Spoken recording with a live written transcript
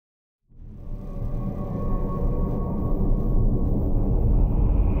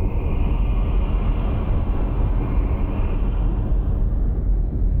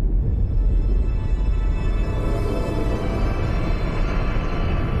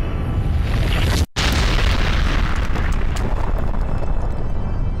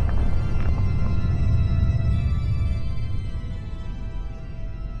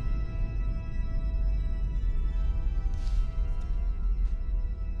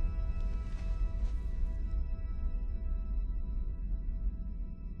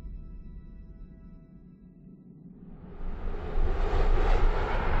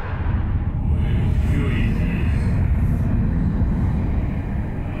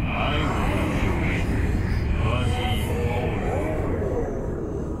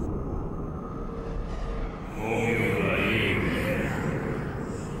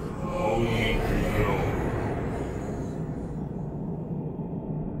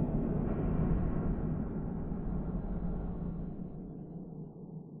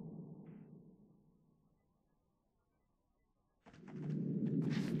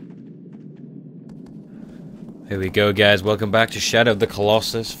Here we go, guys. Welcome back to Shadow of the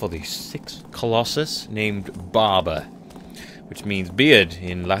Colossus for the 6th Colossus named Barba, which means beard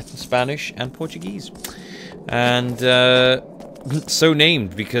in Latin, Spanish, and Portuguese. And so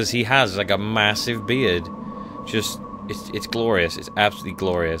named because he has like a massive beard. Just it's glorious. It's absolutely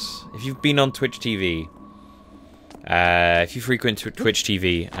glorious. If you've been on Twitch TV, if you frequent Twitch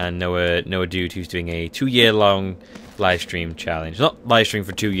TV and know a dude who's doing a 2-year-long live stream challenge, not live stream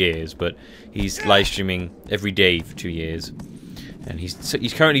for 2 years, but he's live streaming every day for 2 years, and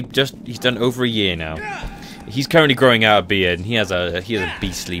he's currently he's done over a year now. He's currently growing out a beard, and he has a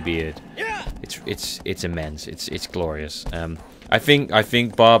beastly beard. It's immense. It's glorious. I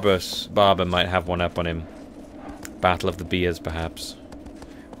think Barba might have one up on him. Battle of the Beards, perhaps.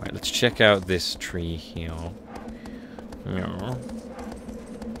 Right, let's check out this tree here. Yeah.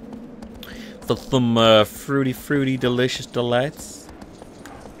 For some fruity, delicious delights.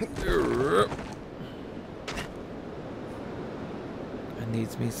 I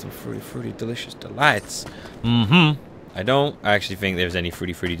needs me some fruity, delicious delights. I don't actually think there's any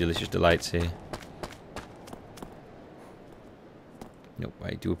fruity, delicious delights here. Nope,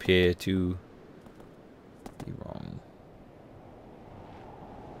 I do appear to be wrong.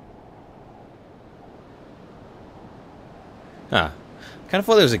 Ah, kind of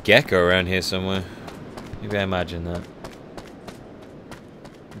thought there was a gecko around here somewhere. Maybe I imagined that.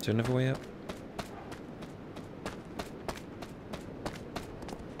 Is there another way up?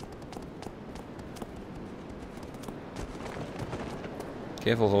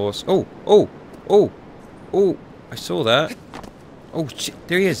 Careful, horse. Oh! I saw that. Oh shit!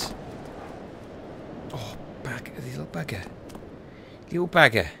 There he is. Oh, back, little bugger. Little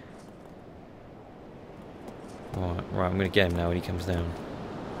bugger. Right, I'm gonna get him now when he comes down.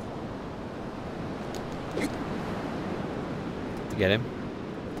 To get him.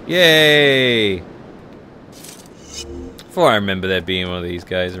 Yay! Before I remember there being one of these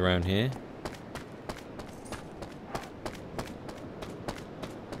guys around here.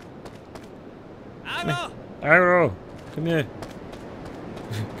 Agro! Come here.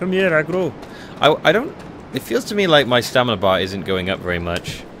 Come here, Agro. I don't... It feels to me like my stamina bar isn't going up very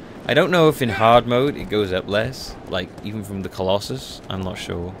much. I don't know if in hard mode it goes up less, like even from the Colossus. I'm not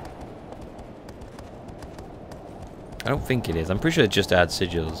sure. I don't think it is. I'm pretty sure it just adds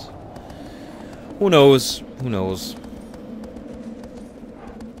sigils. Who knows? Who knows?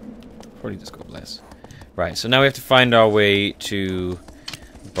 Probably just go up less. Right, so now we have to find our way to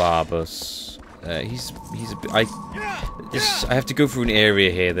Barbus. I have to go through an area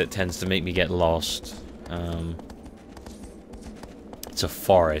here that tends to make me get lost. It's a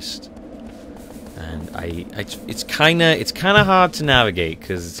forest, and it's kind of hard to navigate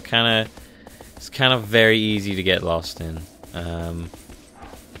because it's kind of very easy to get lost in.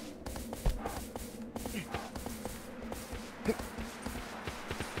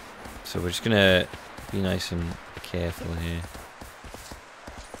 So we're just gonna be nice and careful here.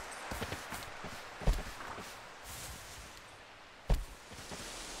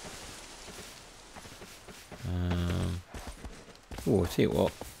 Oh, I tell you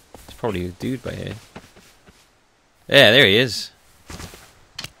what, it's probably a dude by here. Yeah, there he is.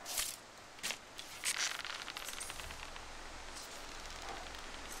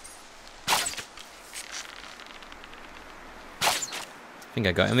 I think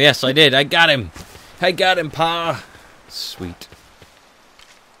I got him. Yes, I did. I got him. I got him, pa. Sweet.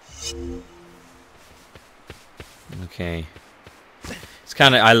 Okay. It's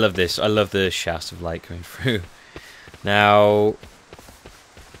kind of... I love this. I love the shafts of light going through. Now...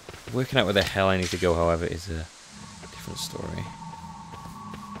 working out where the hell I need to go, however, is a different story.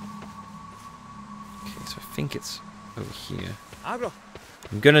 Okay, so I think it's over here. I'm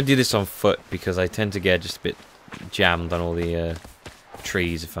gonna do this on foot because I tend to get just a bit jammed on all the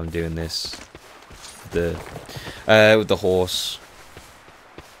trees if I'm doing this. With the horse.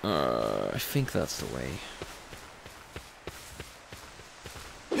 I think that's the way.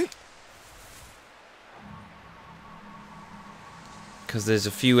 Because there's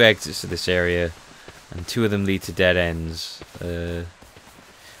a few exits to this area, and 2 of them lead to dead ends. I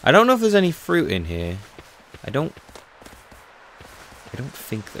don't know if there's any fruit in here. I don't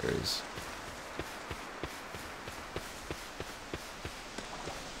think there is.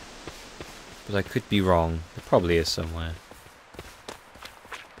 But I could be wrong. There probably is somewhere.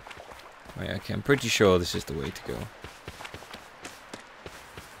 Right, okay, I'm pretty sure this is the way to go.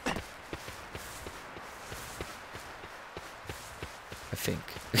 I think.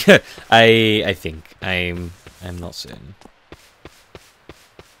 I think. I'm not certain.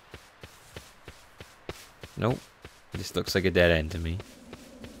 Nope. This looks like a dead end to me.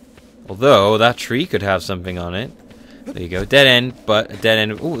 Although, that tree could have something on it. There you go. Dead end, but a dead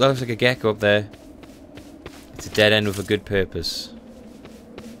end. Oh, that looks like a gecko up there. It's a dead end with a good purpose.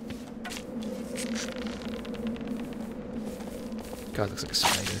 God, it looks like a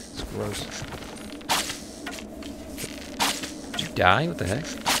spider. It's gross. Did you die? What the heck?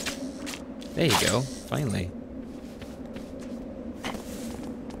 There you go. Finally.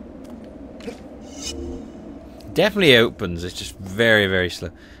 Definitely opens. It's just very, very slow.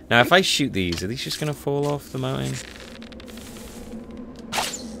 Now, if I shoot these, are these just going to fall off the mountain?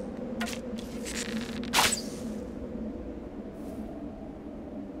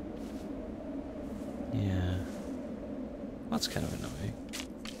 Yeah. That's kind of annoying.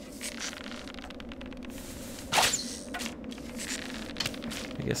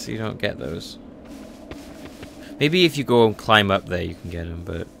 I guess you don't get those. Maybe if you go and climb up there, you can get them,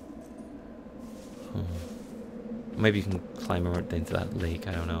 but... Maybe you can climb right into that lake,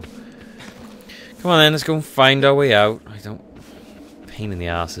 I don't know. Come on then, let's go and find our way out. I don't... Pain in the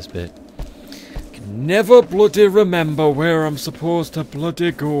arse, this bit. I can never bloody remember where I'm supposed to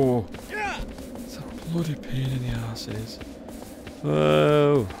bloody go. It's a bloody pain in the arse, it is.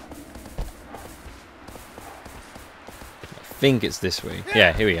 Whoa. I think it's this way.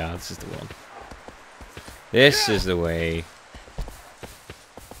 Yeah, here we are, this is the one. This is the way.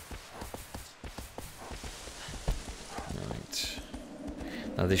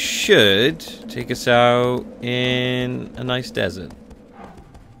 Now this should take us out in a nice desert.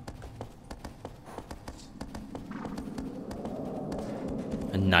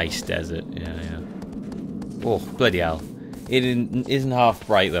 A nice desert, yeah. Oh, bloody hell. It isn't half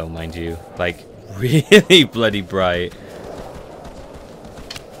bright though, mind you. Like, really bloody bright.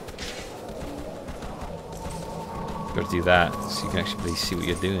 Got to do that so you can actually see what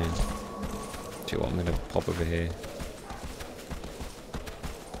you're doing. Do you know what, I'm going to pop over here.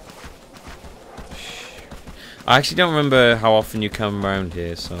 I actually don't remember how often you come around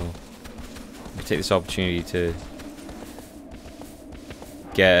here, so I'm gonna take this opportunity to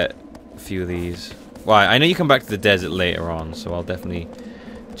get a few of these. Well, I know you come back to the desert later on, so I'll definitely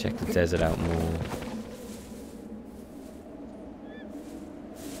check the desert out more.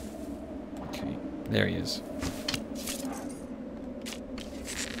 Okay, there he is.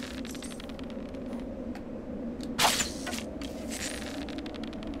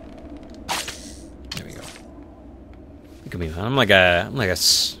 Look at me, man. I'm like a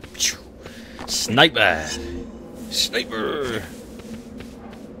sniper. Sniper.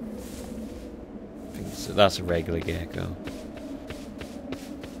 I think that's a regular gecko.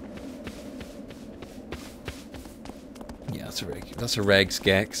 Yeah, that's a regs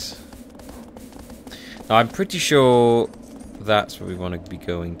gex. Now I'm pretty sure that's where we want to be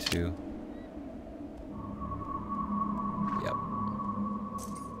going to. Yep.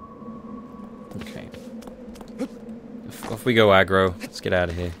 Okay. Off we go, aggro. Let's get out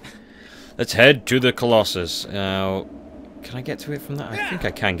of here. Let's head to the Colossus. Now, can I get to it from that? I think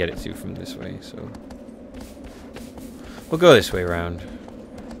I can get it to from this way, so... We'll go this way around.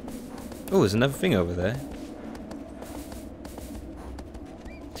 Oh, there's another thing over there.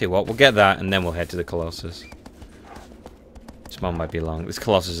 Tell you what, we'll get that and then we'll head to the Colossus. This one might be long. This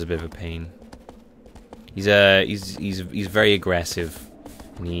Colossus is a bit of a pain. He's very aggressive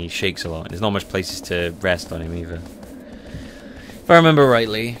and he shakes a lot. And there's not much places to rest on him either. If I remember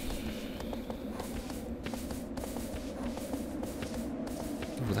rightly.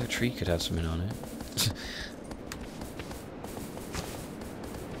 Ooh, that tree could have something on it.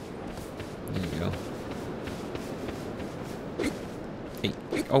 There you go. Hey.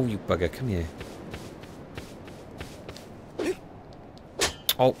 Oh, you bugger, come here.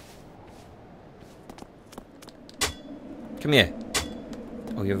 Oh. Come here.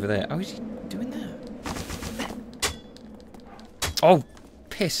 Oh, you're over there. Oh, is he doing that? Oh,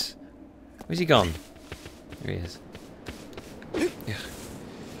 piss. Where's he gone? There he is. Yeah.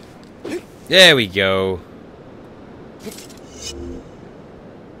 There we go.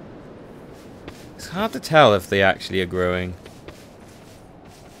 It's hard to tell if they actually are growing.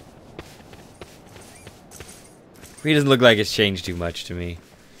 He doesn't look like it's changed too much to me.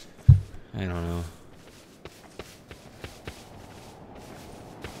 I don't know.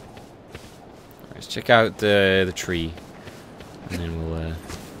 Let's check out the tree, and then we'll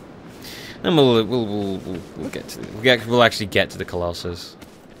get to we'll actually get to the Colossus.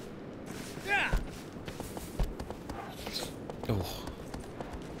 Oh.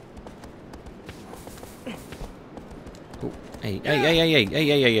 Oh. Hey.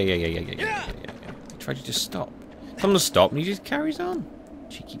 Try to just stop. Tell him to stop and he just carries on.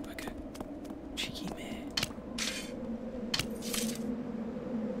 Cheeky bugger. Cheeky man.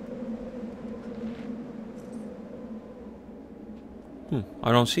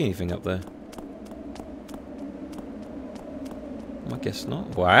 I don't see anything up there. I guess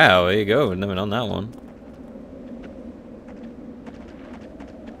not. Wow, there you go. Nothing on that one.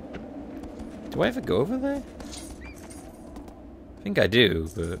 Do I ever go over there? I think I do,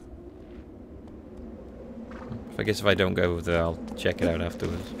 but... I guess if I don't go over there, I'll check it out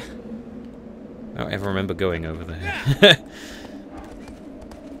afterwards. I don't ever remember going over there.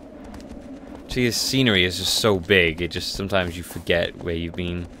 See, the scenery is just so big, it just sometimes you forget where you've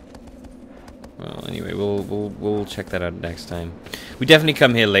been. Well, anyway, we'll check that out next time. We definitely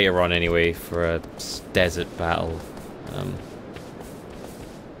come here later on anyway for a desert battle.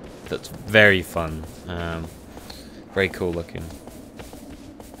 That's very fun. Very cool looking.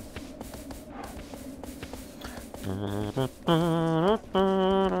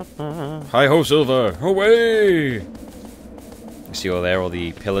 Hi ho, Silver! Away! You see all there, all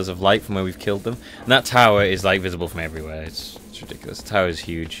the pillars of light from where we've killed them. And that tower is like visible from everywhere. It's ridiculous. The tower is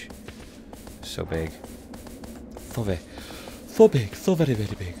huge. So big. So big. So big. So very,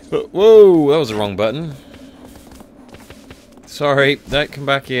 very big. Whoa! That was the wrong button. Sorry. Come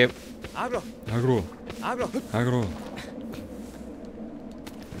back here. Agro. Agro. Agro. Agro.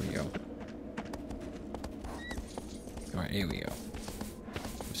 There we go. Alright, here we go.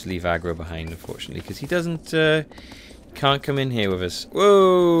 Just leave Agro behind, unfortunately, because he doesn't, can't come in here with us.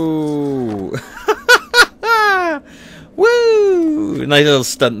 Whoa! Woo! Nice little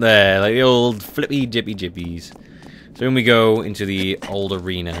stunt there, like the old flippy jippy jippies. So then we go into the old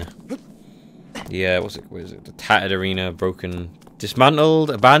arena. Yeah, what is it? The tattered arena, broken, dismantled,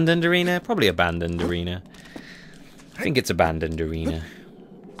 abandoned arena? Probably abandoned arena. I think it's abandoned arena.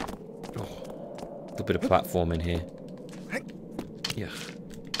 Oh, a little bit of platform in here. Yeah.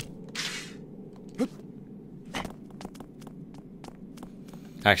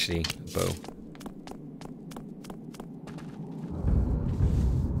 Actually, bow.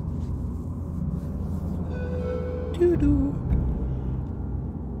 Doo-doo.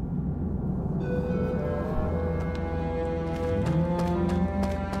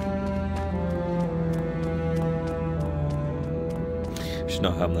 Should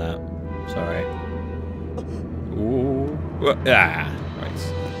not hum that. Sorry. Ooh. Ah. Right.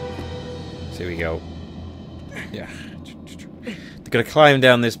 So here we go. Yeah. They're gonna climb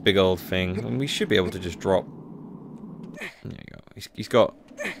down this big old thing, and we should be able to just drop. There you go. He's got.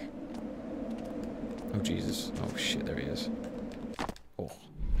 Oh Jesus! Oh shit! There he is. Oh.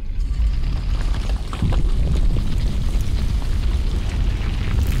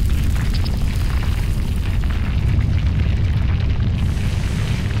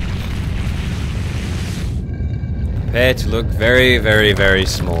 Prepare to look very, very, very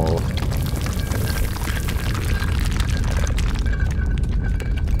small.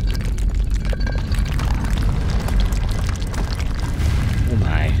 Oh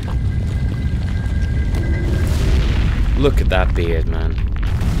my. Look at that beard, man.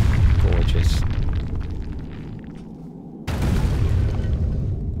 Gorgeous.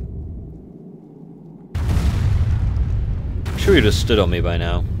 I'm sure he'd have stood on me by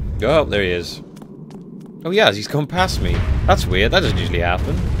now. Oh, there he is. Oh yeah, he's come past me. That's weird, that doesn't usually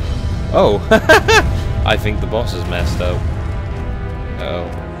happen. Oh. I think the boss is messed up. Oh.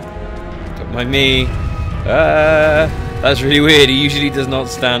 Don't mind me. That's really weird, he usually does not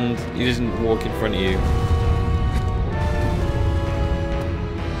stand, he doesn't walk in front of you.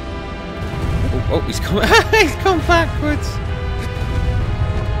 Oh, he's come he's come backwards.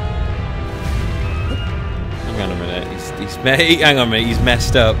 Hang on a minute, hang on a minute, he's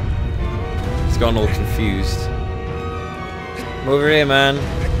messed up. He's gotten all confused. Come over here, man.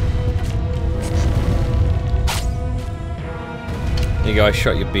 There you go, I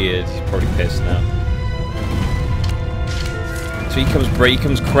shot your beard. He's probably pissed now. So he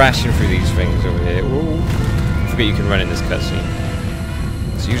comes crashing through these things over here. Whoa. I forget you can run in this cutscene.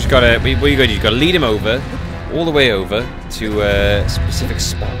 So you just gotta, what you gotta do, you gotta lead him over, all the way over to a specific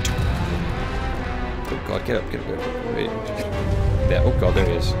spot. Oh god, get up. Wait. There, oh god, there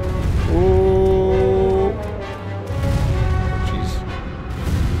it is. Oh, jeez.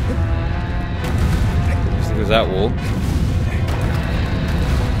 Just think it was that wall.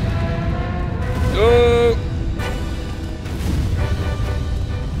 Oh!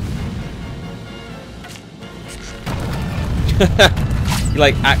 You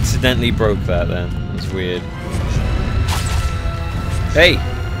like accidentally broke that then. That's weird. Hey!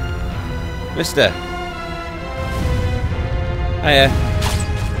 Mister! Hiya.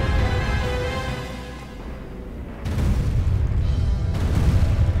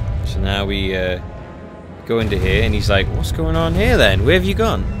 So now we go into here and he's like, what's going on here then? Where have you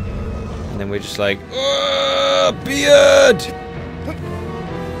gone? And then we're just like, oh, beard!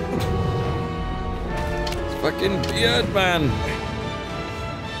 Fucking beard, man.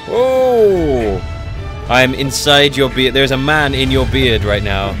 Whoa! I'm inside your beard. There's a man in your beard right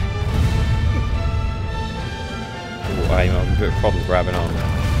now. Ooh, I'm having a bit of a problem grabbing on.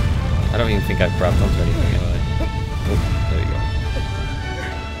 I don't even think I've grabbed onto anything, have I? Oh, there we go.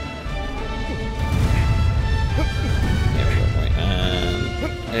 There we go, right,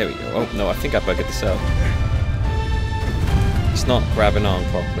 and there we go. Oh, no, I think I buggered this up. It's not grabbing on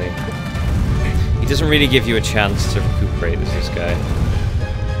properly. He doesn't really give you a chance to recuperate, this guy.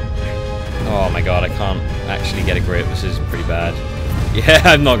 Oh my god, I can't actually get a grip. This is pretty bad. Yeah,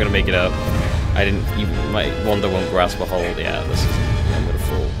 I'm not going to make it up. I didn't even... My Wanda won't grasp a hold. Yeah, this is... I'm going to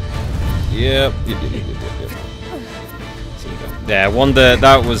fall. Yep. Yeah, Wanda,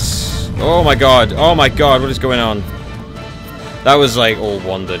 that was... Oh my god. Oh my god, what is going on? That was like all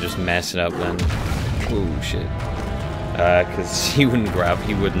Wanda just messing up then. Oh shit. Because he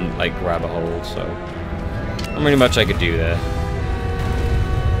wouldn't like grab a hold, so... Not really much I could do there.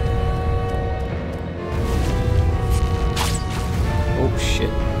 Oh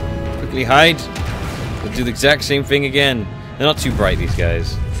shit. Quickly hide. They'll do the exact same thing again. They're not too bright, these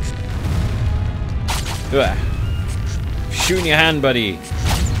guys. Ugh. Shoot in your hand, buddy.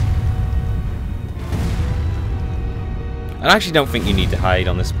 I actually don't think you need to hide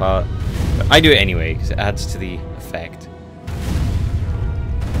on this part. But I do it anyway, because it adds to the effect.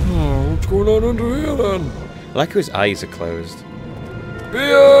 Oh, what's going on under here then? I like how his eyes are closed.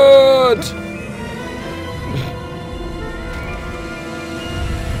 Beard!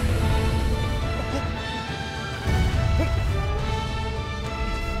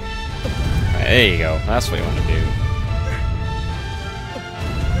 There you go. That's what you want to do.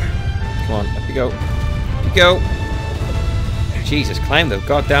 Come on, up you go. Up you go. Jesus, climb the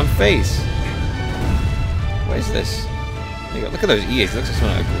goddamn face. What is this? There you go. Look at those ears. It looks like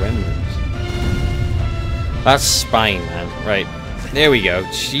something like gremlins. That's spine, man. Right. There we go.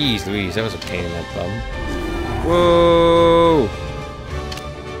 Jeez Louise, that was a pain in that bum. Whoa!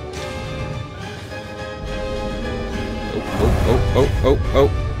 Oh.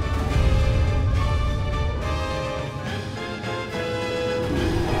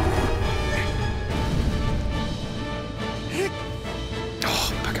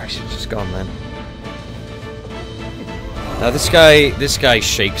 Gone then. Now this guy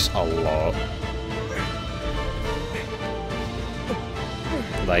shakes a lot.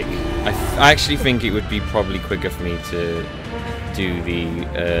 Like I actually think it would be probably quicker for me to do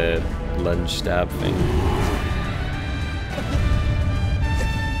the lunge stab thing.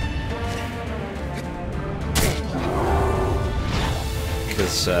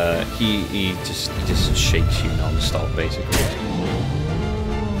 Because he just shakes you non-stop basically.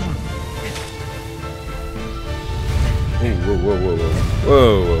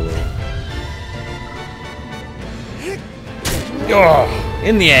 Whoa. Oh,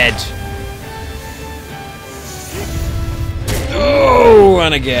 in the edge. Oh,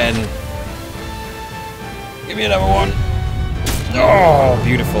 and again. Give me another one. Oh,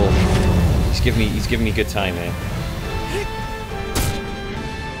 beautiful. He's giving me good time here.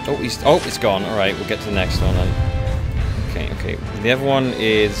 Oh, it's gone. All right, we'll get to the next one then. Okay. The other one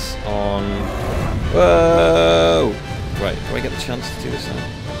is on. Whoa. Right, do I get the chance to do this now?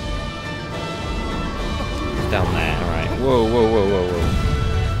 Down there, alright. Whoa.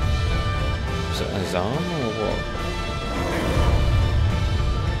 Is that his arm or what?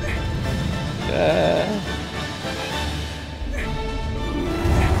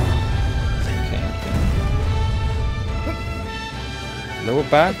 Okay. Lower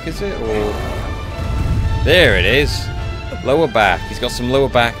back, is it? Or... There it is! Lower back. He's got some lower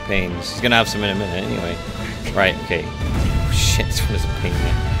back pains. He's gonna have some in a minute anyway. Right, okay. Oh, shit, this one is a pain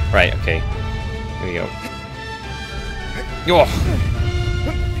there. Right, okay. Here we go. Oh!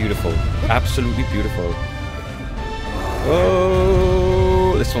 Beautiful. Absolutely beautiful.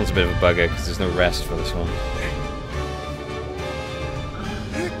 Oh! This one's a bit of a bugger because there's no rest for this one.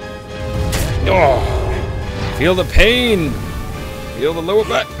 Oh! Feel the pain! Feel the lower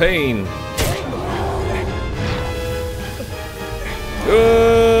back pain!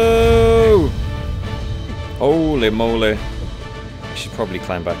 Oh! Holy moly. I should probably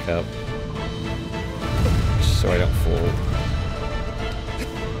climb back up. Just so I don't fall.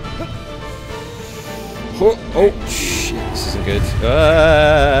 Oh, shit, this isn't good.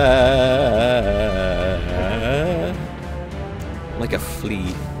 Like a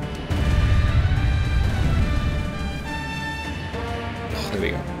flea. Oh, there we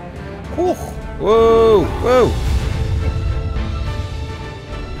go. Whoa!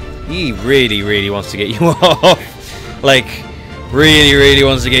 He really wants to get you off. Like, really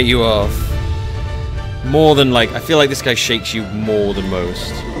wants to get you off. More than, like, I feel like this guy shakes you more than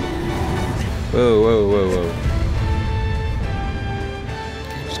most. Whoa, whoa, whoa, whoa.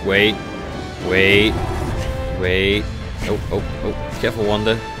 Just wait. Wait. Wait. Oh, oh, oh. Careful,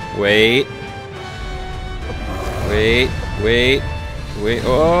 Wanda. Wait. Wait. Wait. Wait.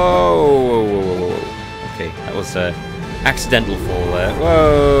 Oh! Whoa, whoa, whoa, whoa. Okay, that was an accidental fall there.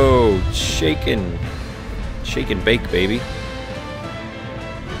 Whoa! Shaking. Shake and bake, baby.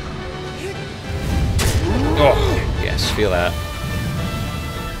 Oh, yes, feel that.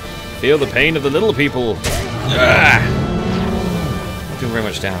 Feel the pain of the little people. Ah! Not doing very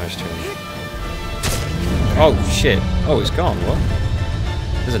much damage to him. Oh, shit. Oh, it's gone. What?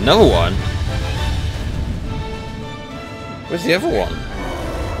 There's another one. Where's the other one?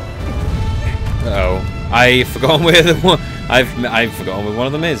 Uh-oh. I've forgotten where the one... I've forgotten where one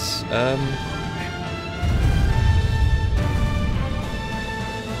of them is.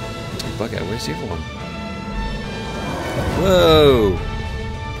 Bugger, where's the other one? Whoa!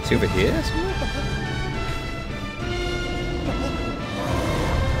 Is he over here somewhere?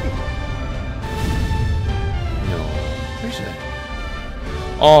 No. Where's it?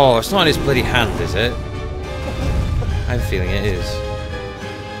 Oh, it's not in his bloody hand, is it? I have a feeling it is.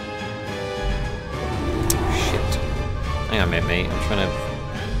 Shit. Hang on a minute, mate. I'm trying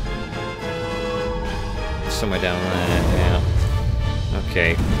to... Somewhere down there, yeah.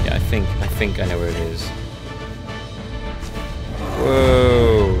 Okay. Yeah, I think I know where it is.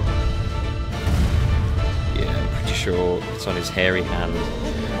 Whoa! Yeah, I'm pretty sure it's on his hairy hand.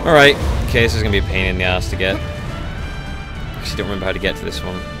 Alright, okay, this is gonna be a pain in the ass to get. Actually, don't remember how to get to this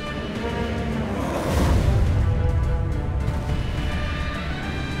one.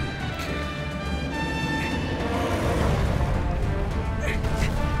 Okay.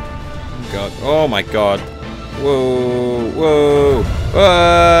 Oh god. Oh my god. Whoa! Whoa!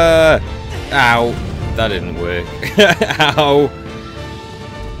 Ow! That didn't work. Ow!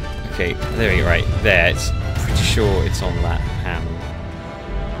 Okay, there we go, right. There, it's pretty sure it's on that hand.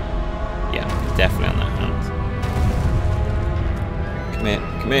 Yeah, definitely on that hand. Come here,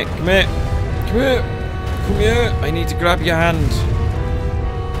 come here, come here! Come here! Come here! I need to grab your hand!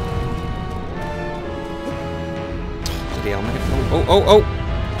 Bloody hell, am I gonna... Oh, oh, oh!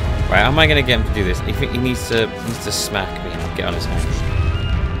 Right, how am I gonna get him to do this? I think he needs to smack me and get on his hand.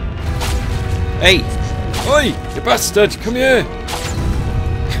 Hey! Oi! You bastard! Come here!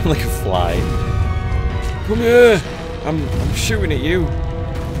 Like a fly. Come here! I'm shooting at you.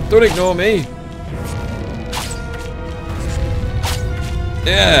 Don't ignore me.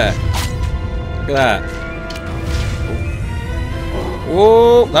 Yeah! Look at that.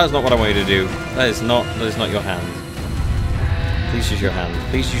 Whoa! That's not what I want you to do. That is not your hand. Please use your hand.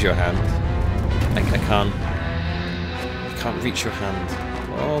 Please use your hand. I can't reach your hand.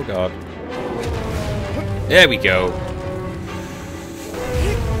 Oh god. There we go.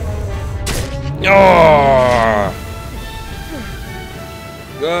 Oh!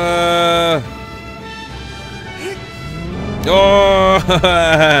 Oh!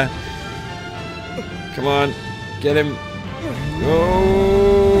 Come on, get him.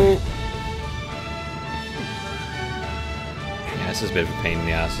 Oh! Yeah, this is a bit of a pain in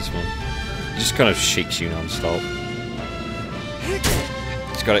the ass, this one. It just kind of shakes you non-stop.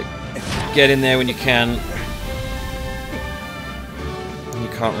 Just gotta get in there when you can. You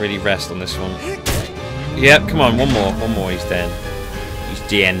can't really rest on this one. Yep, come on, one more, he's dead. He's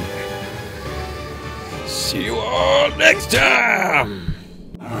dead. See you all next time!